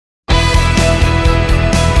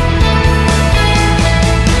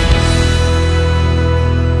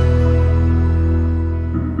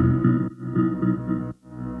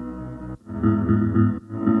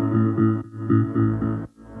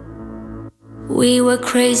We were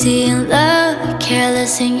crazy in love,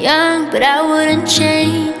 careless and young, but I wouldn't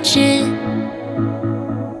change it.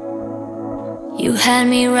 You had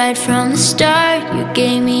me right from the start, you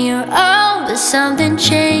gave me your all, but something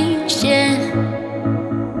changed, yeah.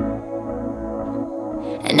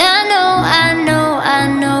 And I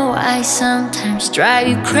know I sometimes drive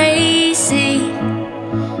you crazy.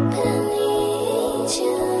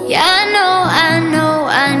 Yeah, I know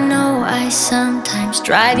I sometimes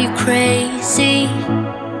drive you crazy.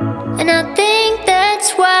 And I think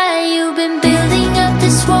that's why you've been building up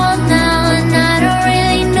this wall now, and I don't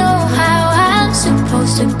really know how I'm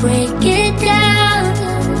supposed to break it down.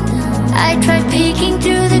 I tried peeking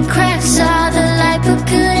through the cracks, saw the light but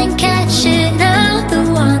couldn't catch it. Now the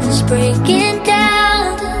one is breaking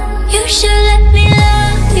down. You should let me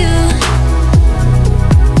love you,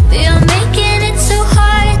 but you're making it so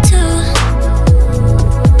hard to.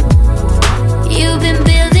 You've been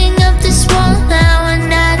building up this wall now,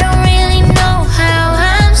 and I don't really know how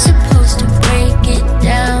I'm supposed to break it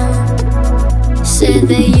down. Said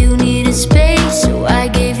that you needed space, so I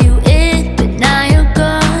gave you it, but now you're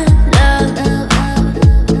gone, love.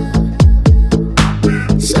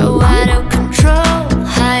 So out of control,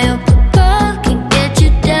 high up above, can get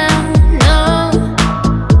you down, no.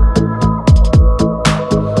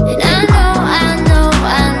 And I know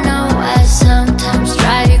I sometimes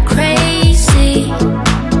drive you crazy.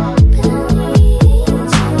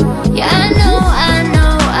 Yeah, I know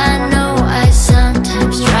I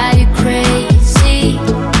sometimes drive you crazy.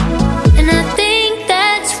 And I think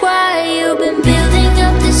that's why you've been building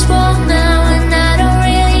up this wall now, and I don't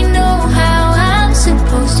really know how I'm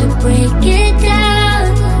supposed to break it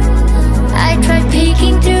down. I tried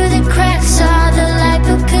peeking through the cracks, saw the light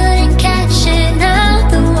but couldn't catch it. Now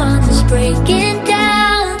the one is breaking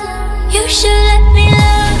down. You should let me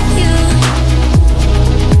love you,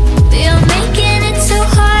 but you're making it so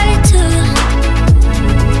hard to.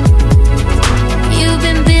 You've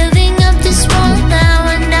been building up this wall now,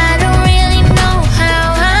 and I don't really know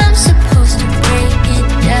how I'm supposed to break it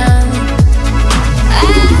down. I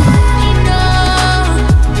know,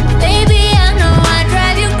 baby, I know I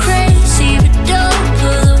drive you crazy, but don't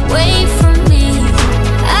pull away from me.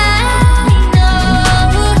 I know,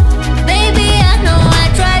 baby, I know I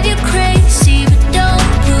drive you crazy, but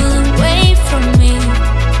don't pull away from me.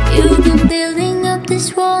 You've been building up this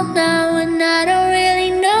wall now, and I don't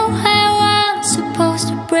really know how I'm supposed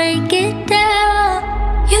to break it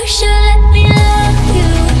down. You should let me love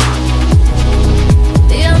you,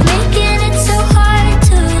 but you're making it so hard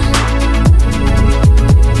to.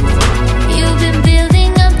 You've been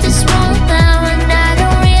building up this wall now, and I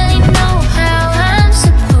don't really know how I'm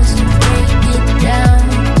supposed to break it down.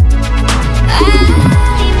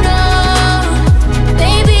 I know,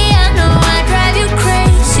 baby, I know I drive you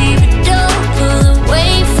crazy, but don't pull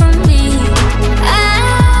away from me. I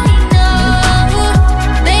know,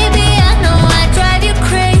 baby, I know I drive you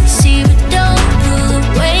crazy, but don't pull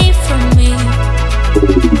away from me.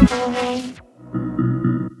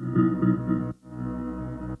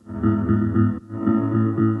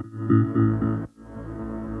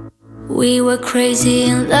 We were crazy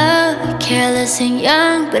in love, careless and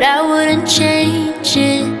young, but I wouldn't change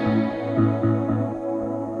it.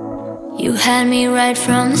 You had me right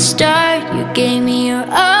from the start, you gave me your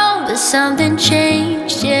all, but something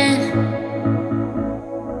changed, yeah.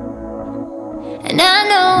 And I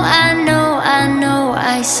know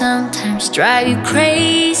I sometimes drive you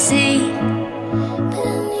crazy.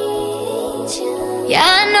 Yeah,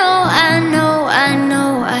 I know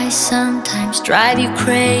I sometimes drive you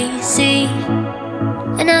crazy.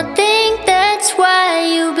 And I think that's why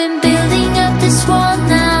you've been building up this wall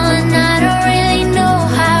now, and I don't really know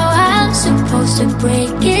how I'm supposed to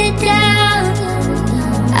break it down.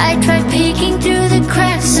 I tried peeking through the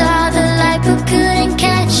cracks, saw the